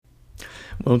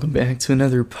Welcome back to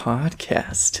another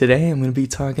podcast. Today I'm going to be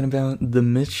talking about The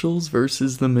Mitchells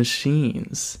versus the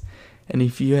Machines. And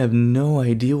if you have no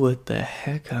idea what the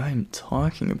heck I'm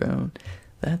talking about,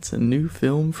 that's a new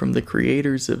film from the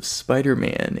creators of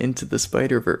Spider-Man Into the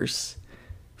Spider-Verse.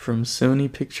 From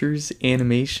Sony Pictures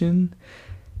Animation,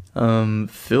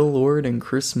 Phil Lord and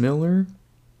Chris Miller.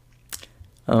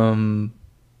 I don't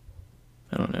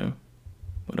know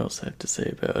what else I have to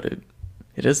say about it.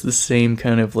 It has the same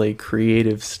kind of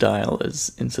creative style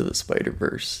as Into the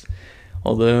Spider-Verse,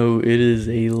 although it is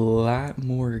a lot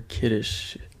more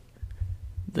kiddish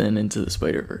than Into the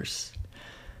Spider-Verse.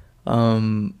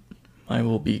 I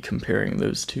will be comparing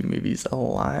those two movies a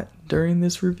lot during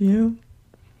this review.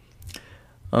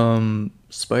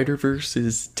 Spider-Verse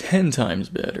is 10 times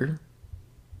better,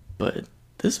 but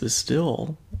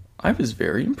I was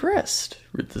very impressed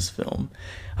with this film.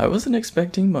 I wasn't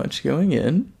expecting much going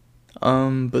in.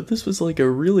 But this was a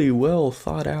really well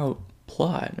thought out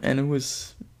plot, and it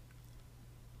was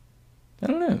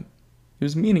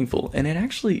meaningful, and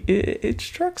it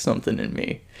struck something in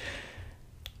me.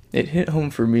 It hit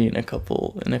home for me in a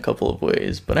couple of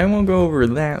ways, but I won't go over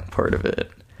that part of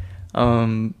it.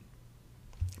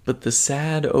 But the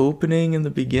sad opening in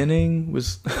the beginning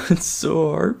was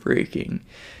so heartbreaking.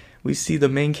 We see the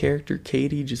main character,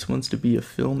 Katie, just wants to be a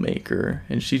filmmaker,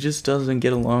 and she just doesn't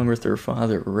get along with her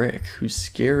father, Rick, who's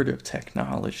scared of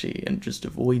technology and just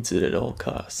avoids it at all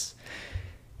costs.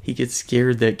 He gets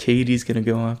scared that Katie's gonna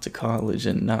go off to college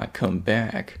and not come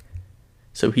back,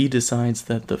 so he decides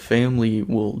that the family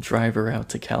will drive her out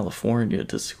to California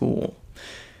to school.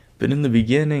 But in the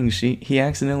beginning, he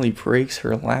accidentally breaks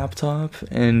her laptop,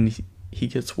 and he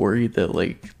gets worried that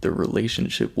the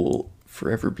relationship will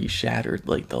forever be shattered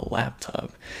like the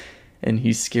laptop, and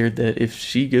he's scared that if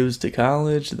she goes to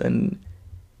college then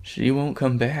she won't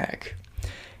come back.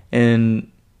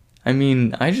 And I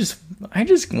mean, I just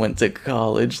went to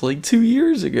college 2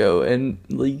 years ago, and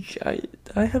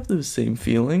I have those same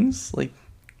feelings,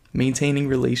 maintaining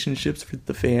relationships with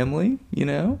the family,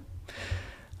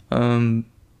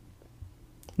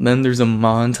 Then there's a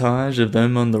montage of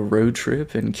them on the road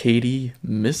trip and Katie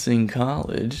missing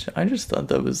college. I just thought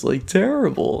that was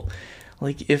terrible.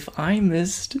 If I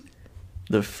missed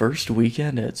the first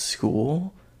weekend at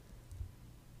school,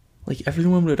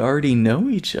 everyone would already know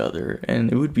each other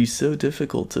and it would be so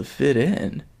difficult to fit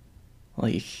in.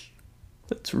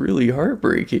 That's really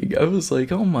heartbreaking. I was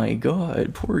oh my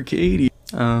god, poor Katie.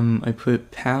 I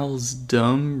put Pal's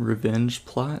dumb revenge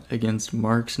plot against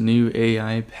Mark's new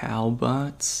AI Pal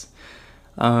bots.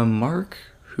 Mark,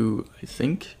 who I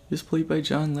think is played by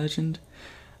John Legend,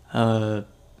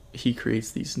 he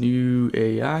creates these new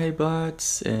AI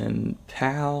bots, and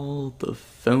Pal, the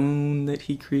phone that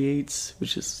he creates,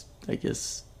 which is, I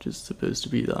guess, just supposed to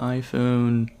be the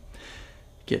iPhone,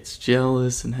 gets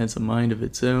jealous and has a mind of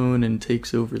its own and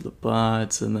takes over the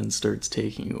bots and then starts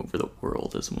taking over the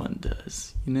world as one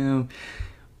does,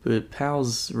 But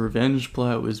Pal's revenge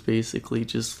plot was basically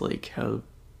just how,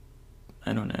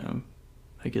 I don't know,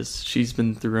 I guess she's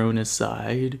been thrown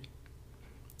aside.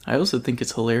 I also think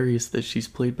it's hilarious that she's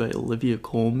played by Olivia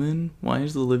Colman. Why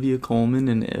is Olivia Colman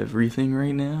in everything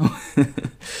right now?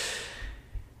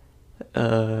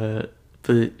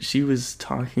 But she was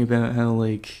talking about how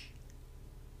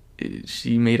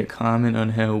she made a comment on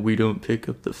how we don't pick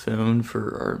up the phone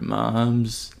for our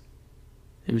moms.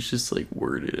 It was just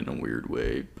worded in a weird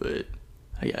way, but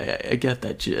I get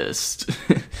that gist.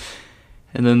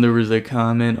 And then there was a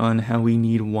comment on how we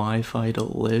need Wi-Fi to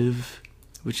live,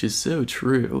 which is so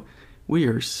true. We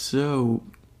are so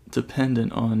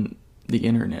dependent on the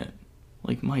internet.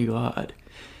 My god.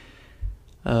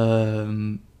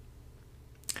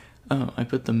 I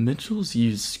put the Mitchells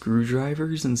use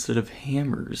screwdrivers instead of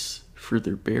hammers for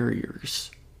their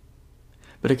barriers.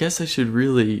 But I guess I should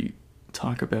really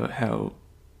talk about how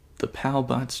the Pal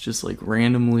bots just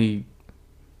randomly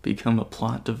become a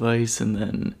plot device and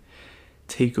then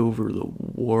take over the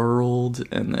world,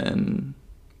 and then,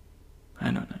 I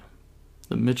don't know.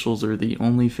 The Mitchells are the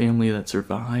only family that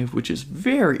survive, which is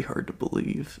very hard to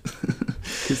believe.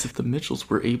 Because if the Mitchells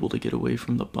were able to get away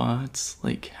from the bots,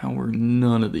 how were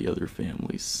none of the other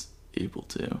families able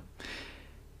to?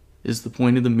 Is the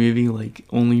point of the movie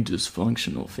only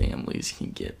dysfunctional families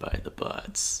can get by the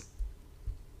bots?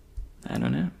 I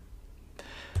don't know.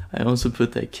 I also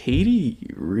put that Katie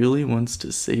really wants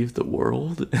to save the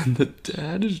world, and the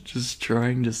dad is just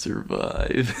trying to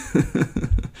survive.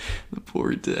 The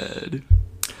poor dad.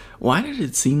 Why did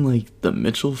it seem like the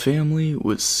Mitchell family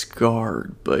was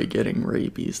scarred by getting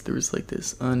rabies? There was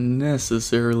this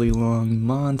unnecessarily long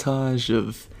montage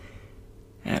of,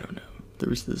 I don't know, there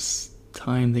was this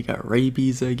time they got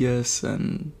rabies, I guess,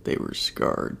 and they were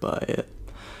scarred by it.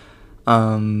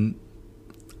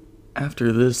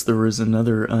 After this, there was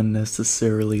another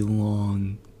unnecessarily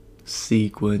long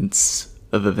sequence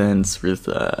of events with,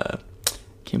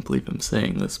 can't believe I'm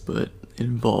saying this, but it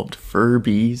involved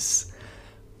Furbies.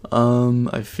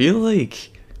 I feel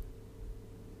like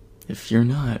if you're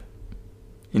not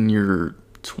in your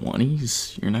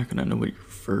 20s, you're not gonna know what your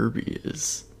Furby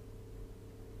is.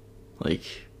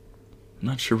 Like, I'm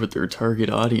not sure what their target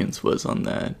audience was on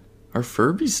that. Are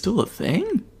Furbies still a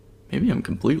thing? Maybe I'm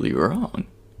completely wrong.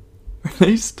 Are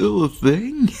they still a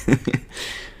thing?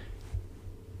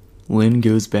 Lynn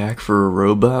goes back for a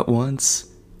robot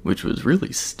once, which was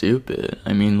really stupid.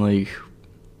 I mean, like,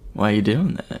 why are you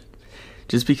doing that?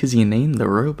 Just because you named the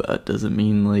robot doesn't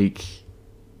mean, like,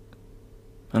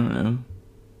 I don't know,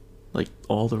 like,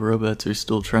 all the robots are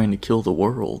still trying to kill the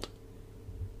world.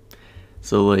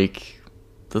 So, like,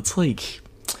 that's like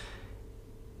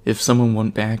if someone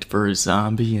went back for a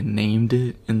zombie and named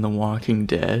it in The Walking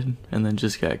Dead and then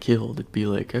just got killed, it'd be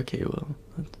like, okay, well,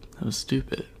 that was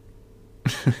stupid.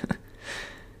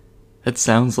 That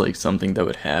sounds like something that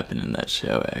would happen in that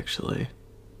show, actually.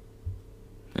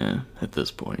 Yeah, at this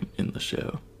point in the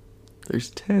show. There's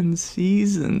 10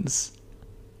 seasons.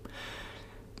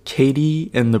 Katie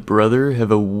and the brother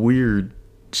have a weird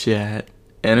chat,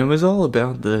 and it was all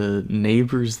about the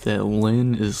neighbors that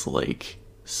Lynn is, like,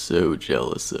 so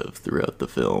jealous of throughout the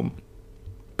film.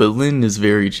 But Lynn is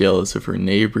very jealous of her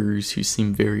neighbors, who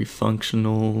seem very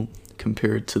functional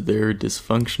compared to their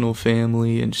dysfunctional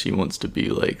family, and she wants to be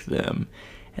like them.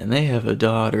 And they have a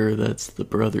daughter that's the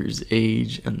brother's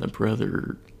age, and the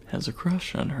brother has a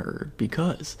crush on her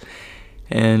because.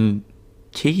 And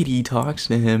Katie talks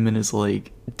to him and is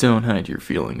like, don't hide your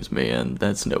feelings, man.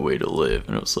 That's no way to live.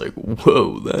 And I was like,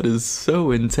 whoa, that is so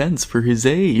intense for his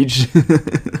age.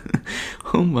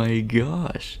 Oh my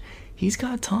gosh. He's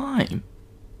got time.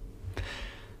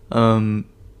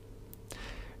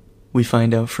 We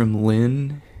find out from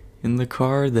Lynn in the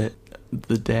car that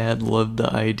the dad loved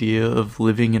the idea of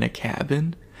living in a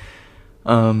cabin.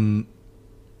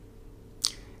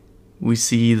 We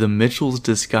see the Mitchells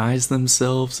disguise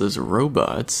themselves as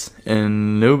robots,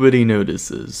 and nobody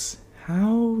notices.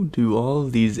 How do all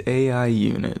of these AI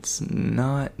units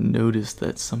not notice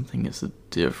that something is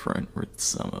different with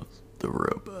some of the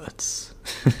robots?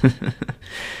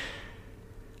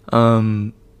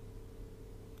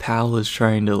 Pal is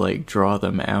trying to, like, draw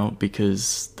them out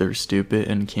because they're stupid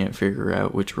and can't figure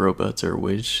out which robots are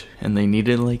which, and they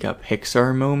needed, like, a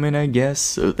Pixar moment, I guess,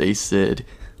 so they said,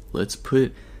 let's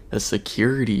put a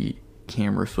security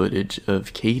camera footage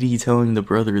of Katie telling the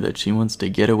brother that she wants to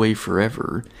get away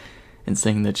forever and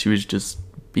saying that she was just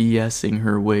BSing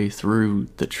her way through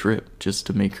the trip just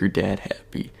to make her dad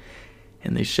happy.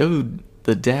 And they showed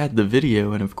the dad the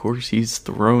video, and of course he's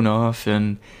thrown off,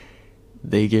 and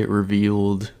they get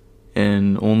revealed,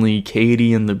 and only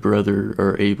Katie and the brother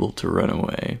are able to run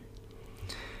away.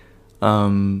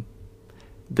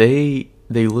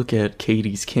 They look at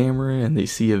Katie's camera and they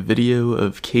see a video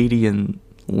of Katie and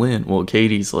Lynn. Well,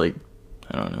 Katie's like,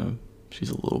 I don't know, she's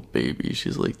a little baby,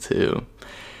 she's like 2.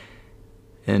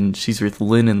 And she's with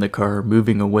Lynn in the car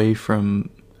moving away from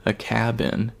a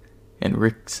cabin, and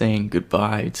Rick saying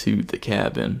goodbye to the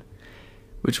cabin,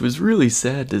 which was really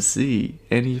sad to see.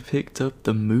 And he picked up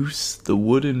the moose, the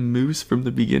wooden moose from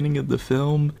the beginning of the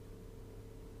film.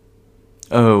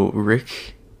 Oh,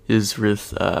 Rick is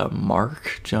with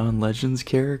Mark, John Legend's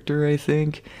character, I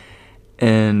think,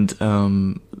 and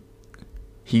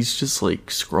he's just like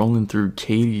scrolling through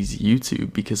Katie's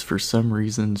YouTube because for some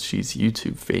reason she's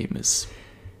YouTube famous.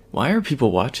 Why are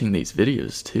people watching these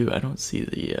videos too? I don't see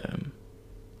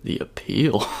the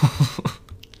appeal.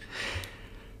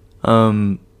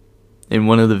 In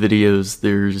one of the videos,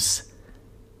 there's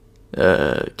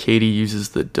Katie uses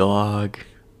the dog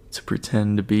to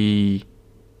pretend to be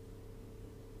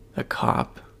a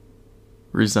cop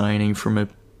resigning from a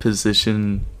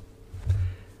position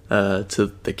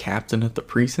to the captain at the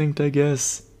precinct, I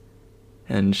guess.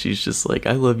 And she's just like,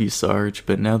 I love you, Sarge,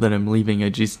 but now that I'm leaving, I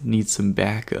just need some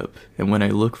backup. And when I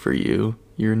look for you,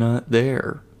 you're not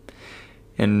there.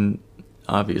 And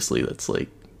obviously that's like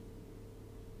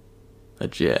a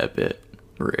jab at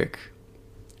Rick.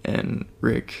 And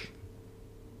Rick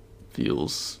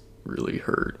feels really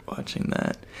hurt watching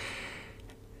that.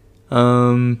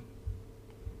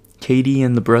 Katie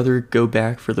and the brother go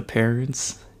back for the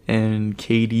parents, and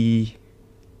Katie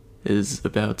is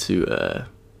about to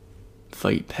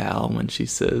fight Pal when she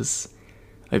says,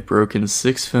 I've broken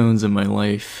 6 phones in my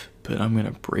life, but I'm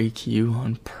gonna break you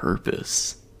on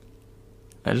purpose.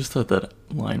 I just thought that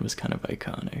line was kind of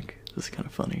iconic. It's kind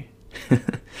of funny.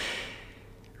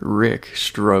 Rick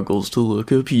struggles to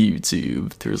look up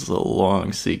YouTube. There's a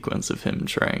long sequence of him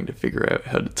trying to figure out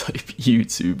how to type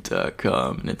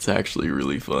youtube.com, and it's actually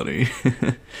really funny.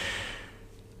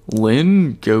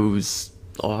 Lynn goes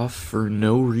off for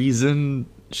no reason.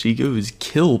 She goes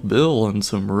Kill Bill on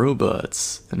some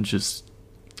robots, and just,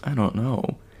 I don't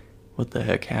know what the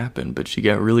heck happened, but she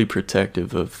got really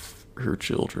protective of her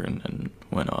children and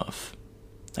went off.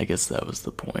 I guess that was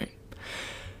the point.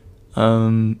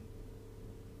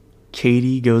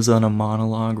 Katie goes on a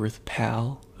monologue with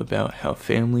Pal about how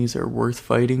families are worth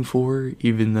fighting for,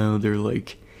 even though they're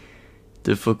like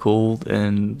difficult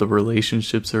and the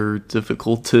relationships are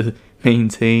difficult to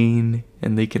maintain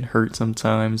and they can hurt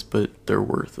sometimes, but they're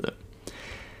worth it.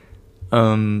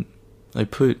 I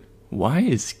put, why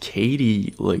is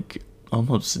Katie like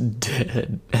almost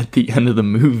dead at the end of the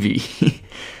movie?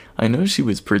 I know she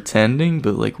was pretending,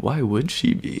 but like, why would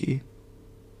she be?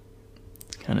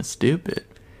 It's kind of stupid.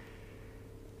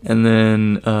 And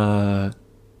then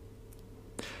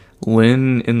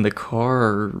Lynn in the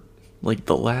car, like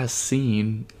the last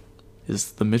scene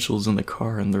is the Mitchells in the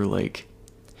car and they're like,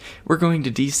 we're going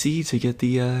to DC to get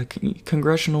the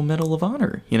Congressional Medal of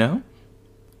Honor, you know?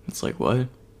 It's like, what?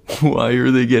 Why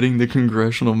are they getting the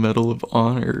Congressional Medal of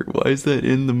Honor? Why is that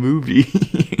in the movie?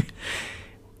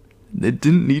 It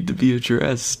didn't need to be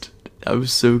addressed. I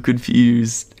was so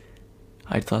confused.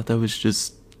 I thought that was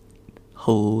just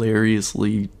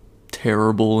hilariously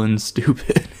terrible and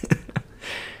stupid.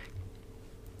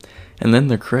 And then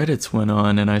the credits went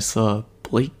on and I saw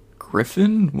Blake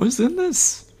Griffin was in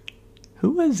this?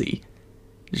 Who was he?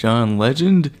 John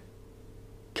Legend,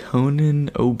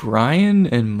 Conan O'Brien,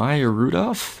 and Maya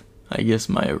Rudolph? I guess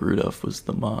Maya Rudolph was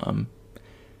the mom.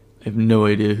 I have no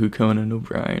idea who Conan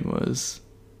O'Brien was.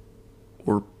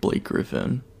 Or Blake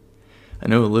Griffin. I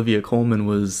know Olivia Colman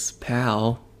was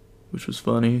Pal, which was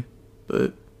funny,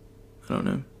 but I don't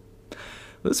know.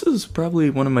 This was probably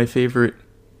one of my favorite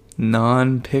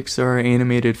non-Pixar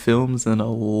animated films in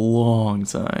a long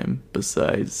time,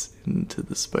 besides Into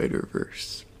the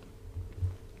Spider-Verse.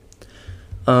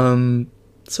 So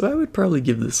I would probably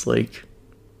give this like,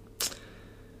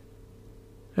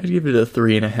 I'd give it a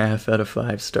 3.5 out of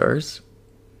 5 stars.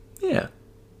 Yeah,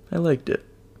 I liked it.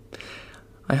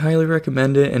 I highly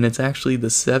recommend it, and it's actually the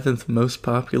 7th most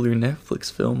popular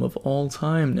Netflix film of all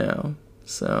time now,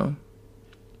 so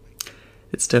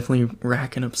it's definitely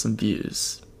racking up some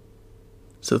views.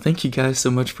 So thank you guys so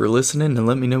much for listening, and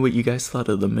let me know what you guys thought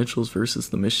of the Mitchells versus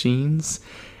the Machines,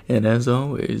 and as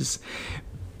always,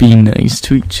 be nice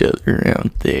to each other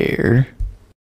out there.